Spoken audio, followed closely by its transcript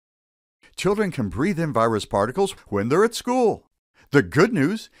children can breathe in virus particles when they're at school. The good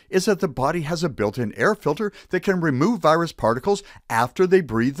news is that the body has a built-in air filter that can remove virus particles after they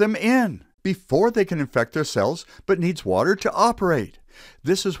breathe them in, before they can infect their cells, but needs water to operate.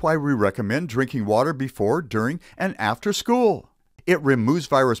 This is why we recommend drinking water before, during, and after school. It removes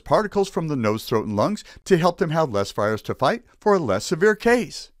virus particles from the nose, throat, and lungs to help them have less virus to fight for a less severe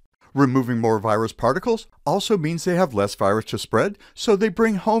case. Removing more virus particles also means they have less virus to spread, so they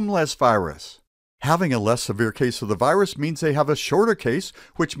bring home less virus. Having a less severe case of the virus means they have a shorter case,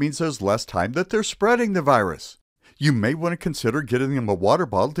 which means there's less time that they're spreading the virus. You may want to consider getting them a water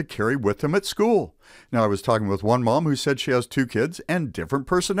bottle to carry with them at school. Now, I was talking with one mom who said she has 2 kids and different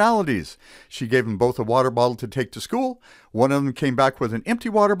personalities. She gave them both a water bottle to take to school. One of them came back with an empty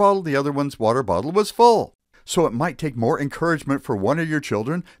water bottle. The other one's water bottle was full. So it might take more encouragement for one of your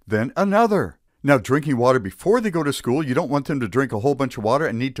children than another. Now, drinking water before they go to school, you don't want them to drink a whole bunch of water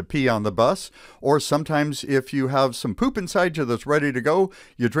and need to pee on the bus. Or sometimes if you have some poop inside you that's ready to go,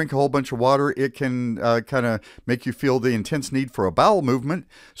 you drink a whole bunch of water, it can kind of make you feel the intense need for a bowel movement.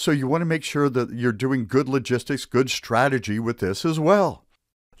 So you want to make sure that you're doing good logistics, good strategy with this as well.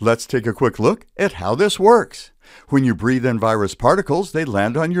 Let's take a quick look at how this works. When you breathe in virus particles, they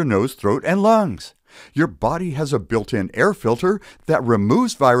land on your nose, throat, and lungs. Your body has a built-in air filter that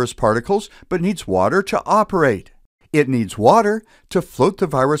removes virus particles but needs water to operate. It needs water to float the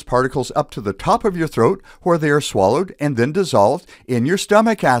virus particles up to the top of your throat where they are swallowed and then dissolved in your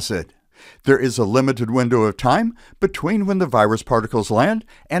stomach acid. There is a limited window of time between when the virus particles land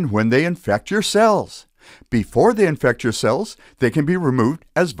and when they infect your cells. Before they infect your cells, they can be removed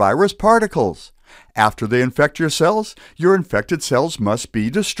as virus particles. After they infect your cells, your infected cells must be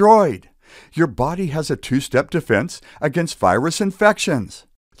destroyed. Your body has a 2-step defense against virus infections.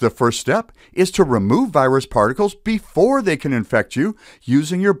 The first step is to remove virus particles before they can infect you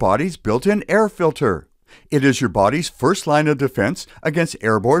using your body's built-in air filter. It is your body's first line of defense against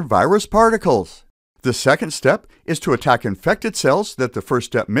airborne virus particles. The second step is to attack infected cells that the first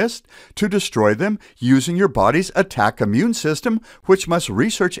step missed, to destroy them using your body's attack immune system, which must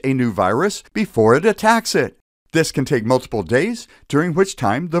research a new virus before it attacks it. This can take multiple days, during which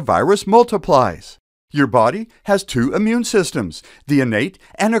time the virus multiplies. Your body has 2 immune systems, the innate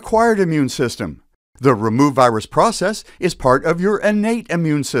and acquired immune system. The remove virus process is part of your innate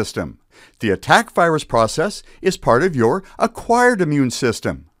immune system. The attack virus process is part of your acquired immune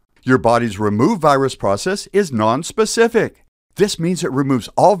system. Your body's remove virus process is non-specific. This means it removes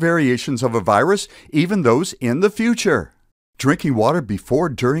all variations of a virus, even those in the future. Drinking water before,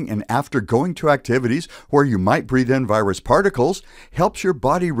 during, and after going to activities where you might breathe in virus particles helps your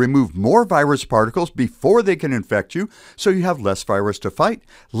body remove more virus particles before they can infect you, so you have less virus to fight,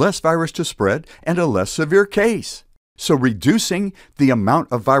 less virus to spread, and a less severe case. So reducing the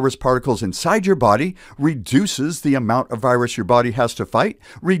amount of virus particles inside your body reduces the amount of virus your body has to fight,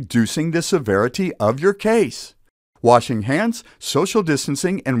 reducing the severity of your case. Washing hands, social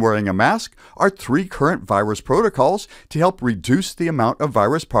distancing, and wearing a mask are 3 current virus protocols to help reduce the amount of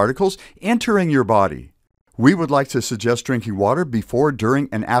virus particles entering your body. We would like to suggest drinking water before, during,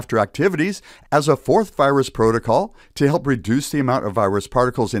 and after activities as a 4th virus protocol to help reduce the amount of virus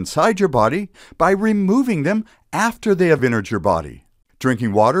particles inside your body by removing them after they have entered your body.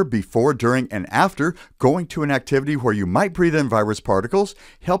 Drinking water before, during, and after going to an activity where you might breathe in virus particles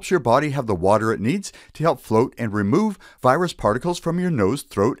helps your body have the water it needs to help float and remove virus particles from your nose,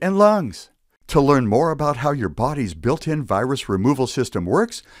 throat, and lungs. To learn more about how your body's built-in virus removal system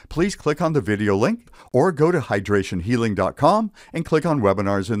works, please click on the video link or go to hydrationhealing.com and click on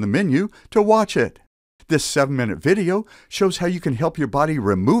webinars in the menu to watch it. This 7-minute video shows how you can help your body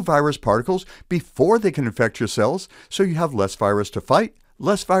remove virus particles before they can infect your cells, so you have less virus to fight,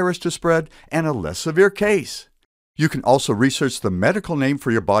 less virus to spread, and a less severe case. You can also research the medical name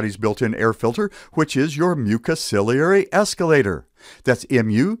for your body's built-in air filter, which is your mucociliary escalator. That's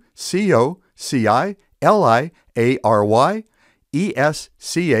mucociliary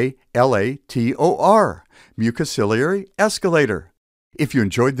mucociliary escalator. If you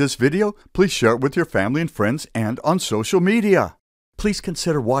enjoyed this video, please share it with your family and friends and on social media. Please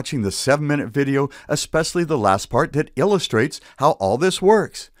consider watching the 7-minute video, especially the last part that illustrates how all this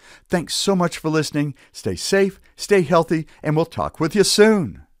works. Thanks so much for listening. Stay safe, stay healthy, and we'll talk with you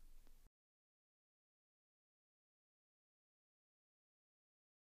soon.